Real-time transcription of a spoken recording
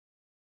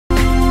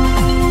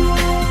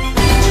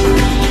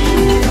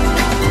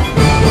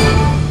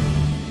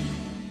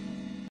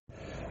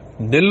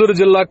నెల్లూరు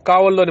జిల్లా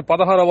కావలిలోని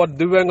 16వ వార్డు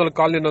దివ్యాంగుల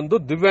కాలనీ నందు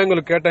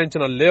దివ్యాంగులు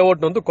కేటాయించిన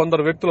లేఅవుట్ నందు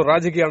కొందరు వ్యక్తులు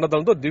రాజకీయ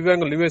అండదంతో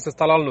దివ్యాంగులు నివేశ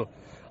స్థలాలను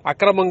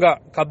అక్రమంగా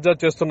కబ్జా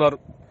చేస్తున్నారు.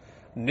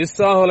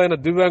 నిస్సహాయులైన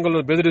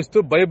దివ్యాంగులను బెదిరిస్తూ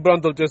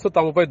భయభ్రాంతులు చేస్తూ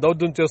తమపై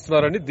దౌర్జన్యం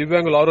చేస్తున్నారని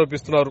దివ్యాంగులు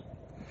ఆరోపిస్తున్నారు.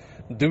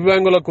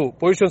 దివ్యాంగులకు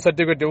పొజిషన్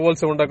సర్టిఫికేట్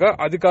ఇవ్వాల్సి ఉండగా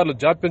అధికారులు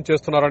జాప్యం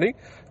చేస్తున్నారని,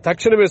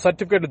 తక్షణమే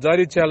సర్టిఫికేట్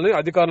జారీ చేయాలని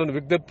అధికారులను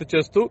విజ్ఞప్తి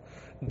చేస్తూ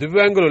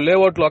దివ్యాంగులు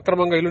లేఅవుట్లు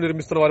అక్రమంగా ఇల్లు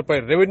నిర్మిస్తున్న వారిపై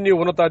రెవెన్యూ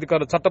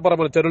ఉన్నతాధికారులు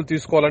చట్టపరమైన చర్యలు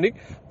తీసుకోవాలని,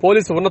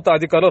 పోలీసు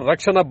ఉన్నతాధికారులు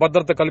రక్షణ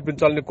భద్రత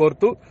కల్పించాలని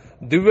కోరుతూ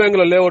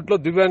దివ్యాంగుల లేఅవుట్లో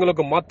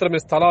దివ్యాంగులకు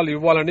మాత్రమే స్థలాలు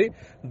ఇవ్వాలని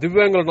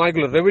దివ్యాంగుల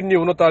నాయకులు రెవెన్యూ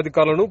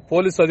ఉన్నతాధికారులను,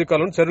 పోలీసు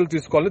అధికారులను చర్యలు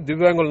తీసుకోవాలని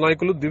దివ్యాంగుల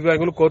నాయకులు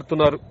దివ్యాంగులు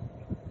కోరుతున్నారు.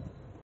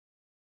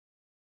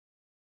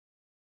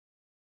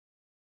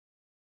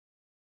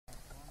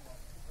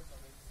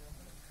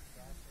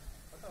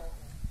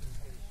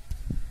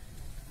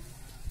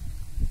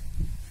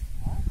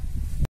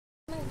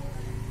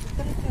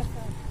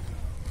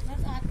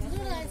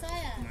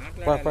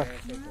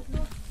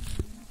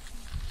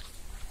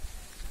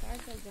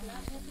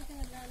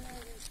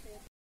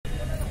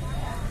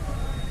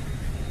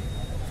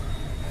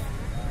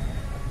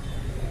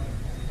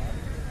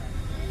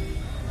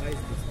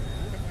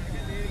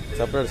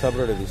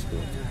 సపరేట్ తీసుకో.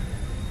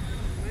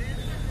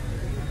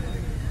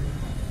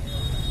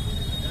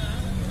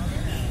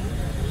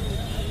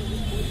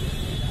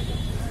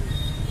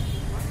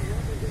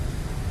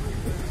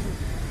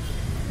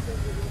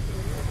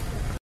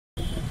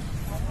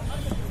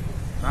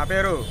 నా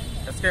పేరు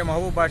ఎస్కే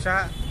మహబూబ్ బాషా.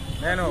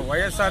 నేను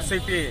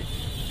వైఎస్ఆర్సీపీ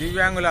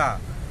దివ్యాంగుల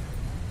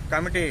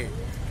కమిటీ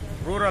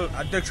రూరల్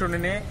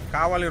అధ్యక్షుడిని,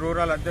 కావలి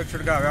రూరల్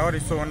అధ్యక్షుడిగా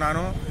వ్యవహరిస్తూ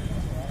ఉన్నాను.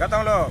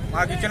 గతంలో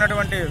మాకు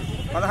ఇచ్చినటువంటి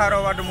 16వ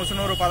వార్డు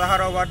ముసునూరు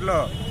 16వ వార్డులో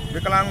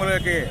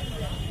వికలాంగులకి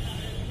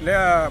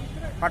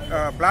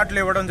ప్లాట్లు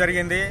ఇవ్వడం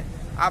జరిగింది.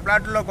 ఆ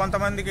ప్లాట్లలో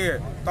కొంతమందికి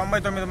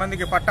 99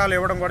 మందికి పట్టాలు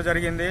ఇవ్వడం కూడా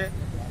జరిగింది.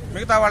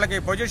 మిగతా వాళ్ళకి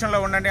పొజిషన్లో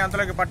ఉండండి,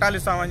 అంతలోకి పట్టాలు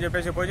ఇస్తామని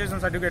చెప్పేసి,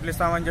 పొజిషన్ సర్టిఫికేట్లు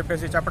ఇస్తామని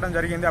చెప్పేసి చెప్పడం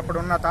జరిగింది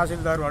అప్పుడున్న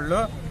తహసీల్దార్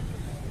వాళ్ళు.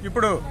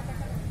 ఇప్పుడు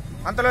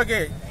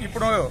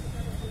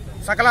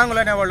సకలాంగులు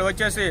అనే వాళ్ళు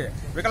వచ్చేసి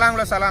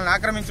వికలాంగుల స్థలాలను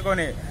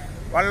ఆక్రమించుకొని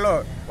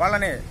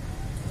వాళ్ళని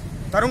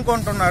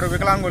తరుముకుంటున్నారు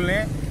వికలాంగుల్ని.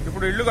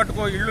 ఇప్పుడు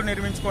ఇల్లు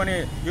నిర్మించుకొని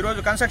ఈరోజు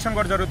కన్స్ట్రక్షన్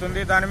కూడా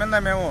జరుగుతుంది. దాని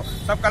మీద మేము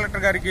సబ్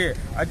కలెక్టర్ గారికి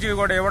అర్జీ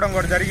కూడా ఇవ్వడం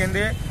కూడా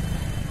జరిగింది.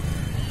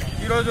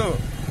 ఈరోజు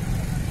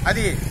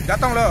అది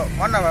గతంలో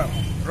మొన్న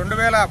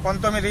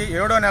 2019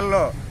 7వ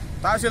నెలలో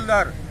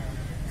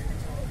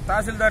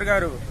తహసీల్దార్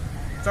గారు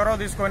చొరవ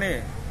తీసుకొని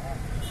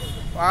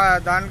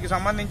దానికి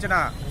సంబంధించిన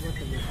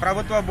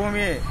ప్రభుత్వ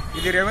భూమి,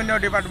 ఇది రెవెన్యూ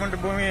డిపార్ట్మెంట్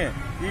భూమి,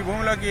 ఈ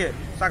భూమిలోకి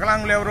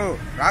సకలాంగులు ఎవరు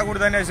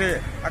రాకూడదనేసి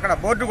అక్కడ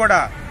బోర్డు కూడా,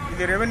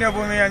 ఇది రెవెన్యూ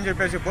భూమి అని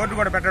చెప్పేసి బోర్డు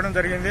కూడా పెట్టడం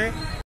జరిగింది.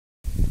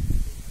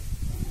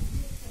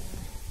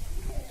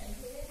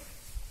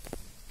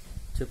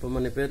 చెప్పమ్మా,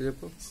 నీ పేరు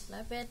చెప్పు. నా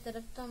పేరు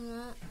తిరుపతమ్మ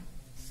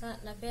సార్.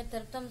 నా పేరు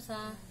తిరుపతమ్మ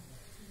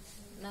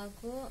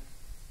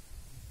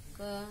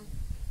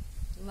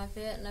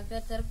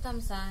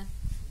సార్.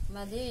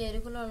 మాది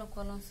ఎరుగులోని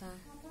కులం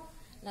సార్.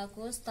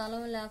 నాకు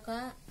స్థలం లేక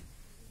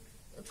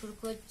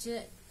ఇక్కడికి వచ్చి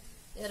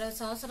 20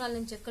 సంవత్సరాల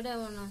నుంచి ఇక్కడే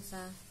ఉన్నాం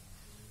సార్.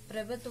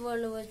 ప్రభుత్వ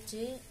వాళ్ళు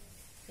వచ్చి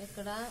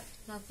ఇక్కడ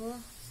నాకు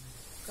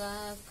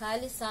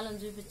ఖాళీ స్థలం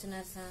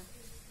చూపించినారు సార్.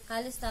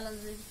 ఖాళీ స్థలం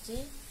చూపించి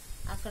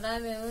అక్కడ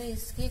మేము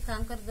ఇసుకి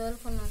కంకర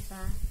దోలుకున్నాం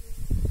సార్.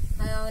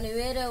 అవన్నీ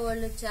వేరే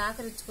వాళ్ళు వచ్చి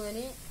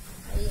ఆకరించుకొని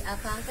ఆ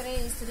కంకరే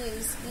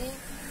ఇసుకి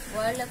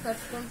వాళ్ళే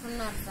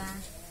కట్టుకుంటున్నారు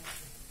సార్.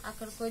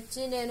 అక్కడికి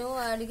వచ్చి నేను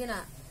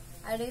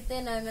అడిగితే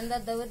నా మీద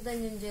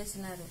దౌర్జన్యం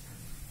చేసినారు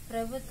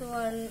ప్రభుత్వ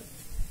వాళ్ళు.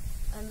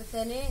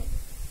 అందుకని